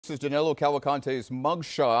This is Danelo Cavelcante's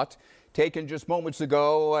mugshot, taken just moments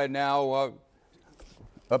ago and now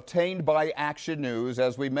obtained by Action News.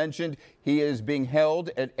 As we mentioned, he is being held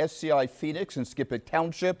at SCI Phoenix in Skippack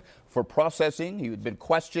Township for processing. He had been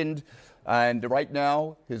questioned, and right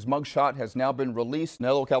now his mugshot has now been released.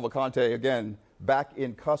 Danelo Cavelcante, again, back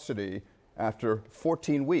in custody after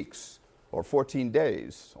 14 weeks. Or 14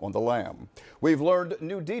 days on the lam. We've learned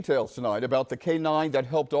new details tonight about the K-9 that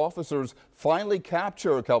helped officers finally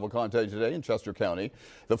capture Cavalcante today in Chester County.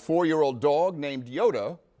 The 4-year-old dog named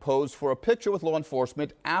Yoda posed for a picture with law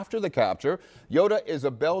enforcement after the capture. Yoda is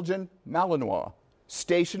a Belgian Malinois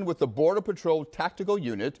stationed with the Border Patrol Tactical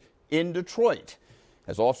Unit in Detroit.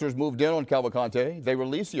 As officers moved in on Cavalcante, they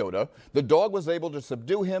released Yoda. The dog was able to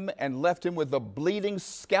subdue him and left him with a bleeding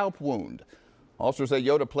scalp wound. Officers say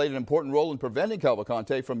Yoda played an important role in preventing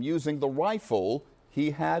Cavalcante from using the rifle he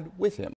had with him.